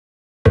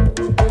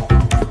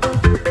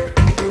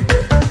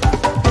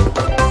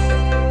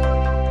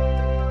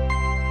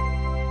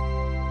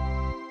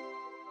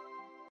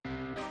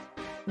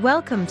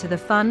Welcome to the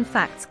Fun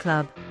Facts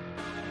Club.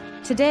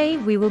 Today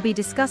we will be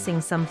discussing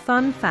some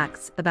fun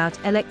facts about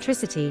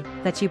electricity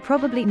that you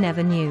probably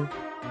never knew.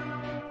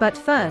 But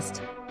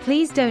first,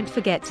 please don't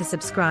forget to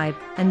subscribe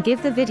and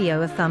give the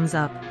video a thumbs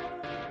up.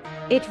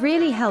 It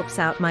really helps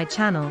out my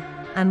channel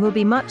and will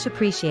be much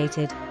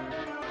appreciated.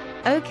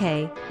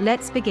 Okay,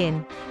 let's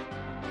begin.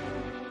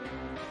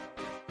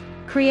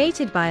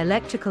 Created by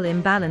electrical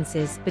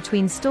imbalances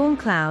between storm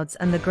clouds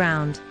and the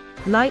ground,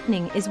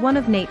 lightning is one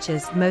of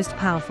nature's most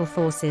powerful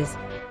forces.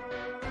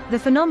 The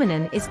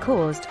phenomenon is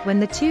caused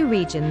when the two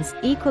regions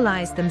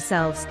equalize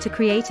themselves to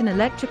create an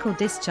electrical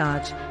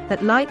discharge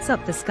that lights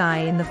up the sky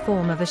in the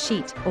form of a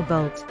sheet or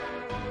bolt.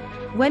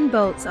 When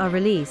bolts are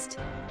released,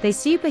 they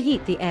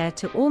superheat the air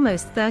to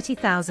almost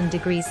 30,000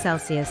 degrees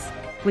Celsius,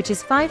 which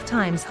is 5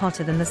 times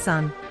hotter than the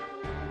sun.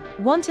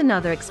 Want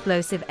another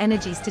explosive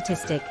energy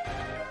statistic?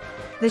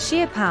 The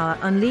sheer power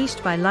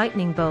unleashed by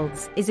lightning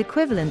bolts is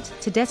equivalent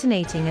to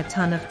detonating a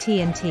ton of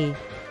TNT.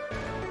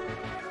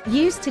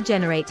 Used to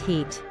generate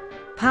heat,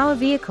 power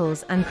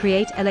vehicles and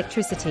create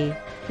electricity,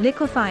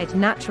 liquefied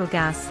natural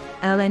gas,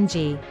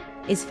 LNG,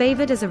 is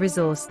favored as a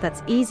resource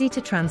that's easy to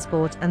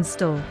transport and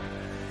store.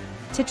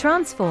 To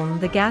transform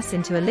the gas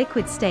into a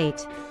liquid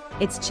state,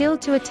 it's chilled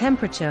to a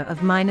temperature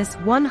of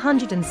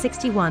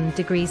 -161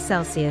 degrees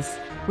Celsius,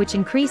 which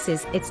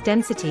increases its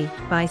density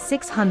by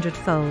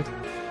 600-fold.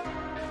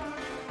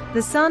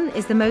 The sun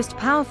is the most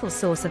powerful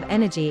source of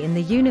energy in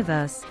the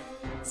universe,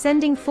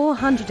 sending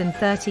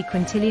 430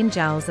 quintillion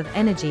joules of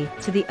energy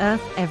to the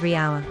Earth every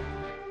hour.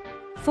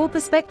 For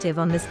perspective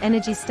on this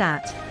energy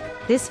stat,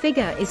 this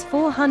figure is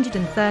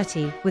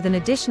 430 with an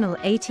additional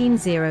 18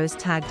 zeros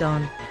tagged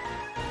on.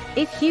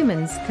 If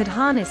humans could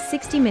harness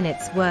 60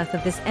 minutes worth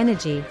of this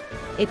energy,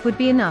 it would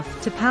be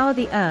enough to power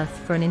the Earth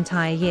for an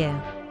entire year.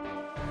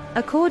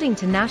 According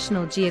to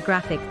National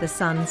Geographic, the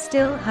sun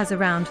still has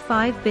around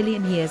 5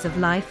 billion years of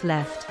life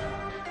left.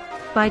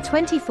 By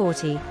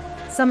 2040,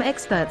 some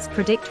experts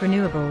predict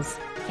renewables,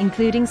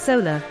 including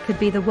solar, could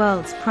be the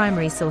world's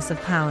primary source of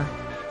power.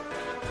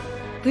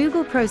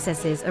 Google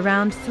processes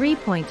around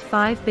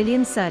 3.5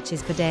 billion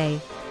searches per day,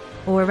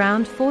 or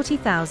around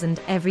 40,000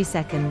 every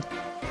second.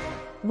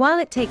 While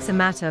it takes a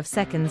matter of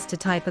seconds to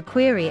type a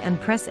query and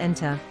press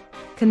enter,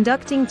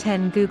 conducting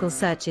 10 Google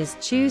searches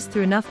chews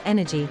through enough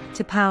energy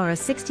to power a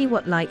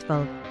 60-watt light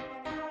bulb.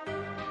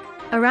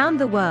 Around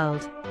the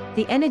world,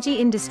 the energy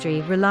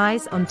industry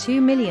relies on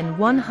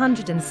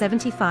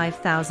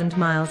 2,175,000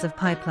 miles of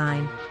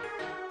pipeline.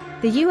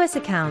 The US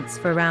accounts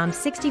for around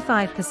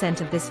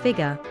 65% of this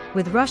figure,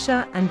 with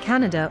Russia and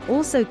Canada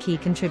also key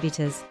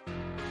contributors.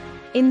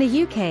 In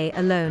the UK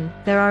alone,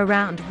 there are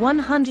around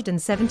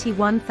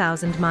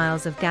 171,000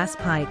 miles of gas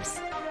pipes,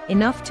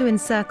 enough to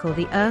encircle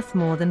the Earth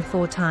more than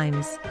 4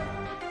 times.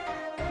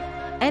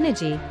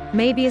 Energy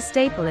may be a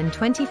staple in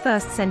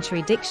 21st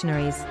century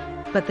dictionaries,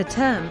 but the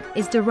term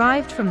is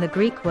derived from the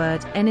Greek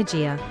word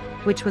energia,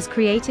 which was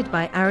created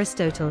by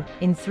Aristotle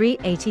in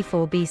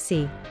 384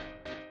 BC.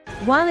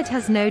 While it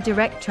has no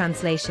direct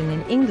translation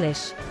in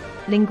English,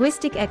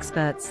 linguistic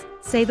experts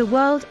say the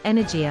word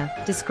energia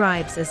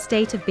describes a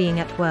state of being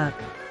at work.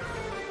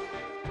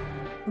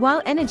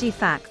 While energy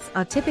facts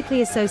are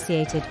typically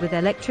associated with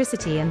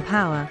electricity and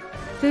power,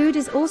 food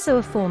is also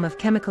a form of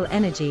chemical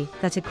energy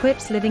that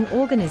equips living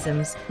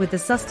organisms with the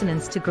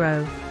sustenance to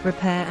grow,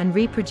 repair and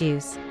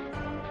reproduce.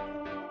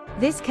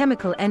 This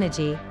chemical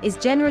energy is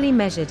generally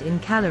measured in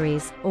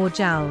calories or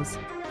joules.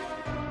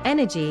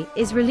 Energy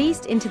is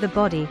released into the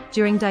body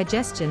during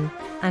digestion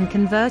and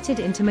converted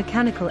into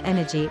mechanical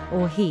energy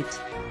or heat.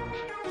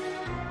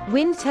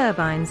 Wind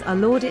turbines are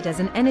lauded as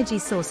an energy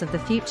source of the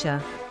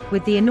future,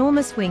 with the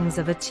enormous wings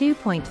of a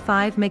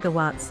 2.5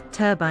 megawatts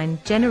turbine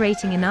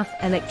generating enough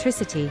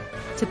electricity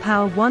to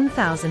power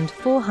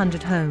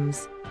 1,400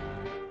 homes.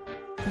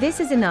 This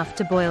is enough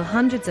to boil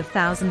hundreds of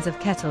thousands of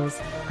kettles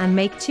and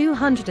make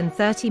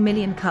 230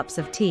 million cups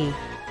of tea,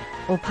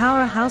 or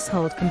power a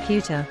household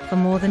computer for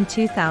more than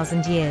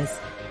 2,000 years.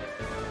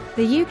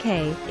 The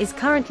UK is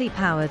currently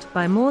powered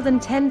by more than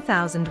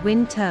 10,000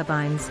 wind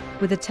turbines,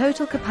 with a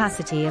total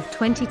capacity of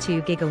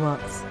 22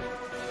 gigawatts.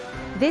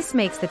 This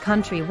makes the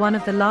country one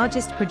of the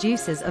largest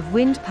producers of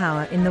wind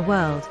power in the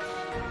world.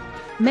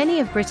 Many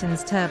of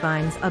Britain's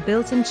turbines are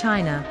built in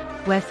China,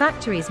 where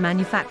factories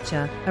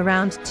manufacture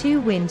around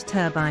 2 wind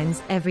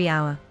turbines every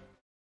hour.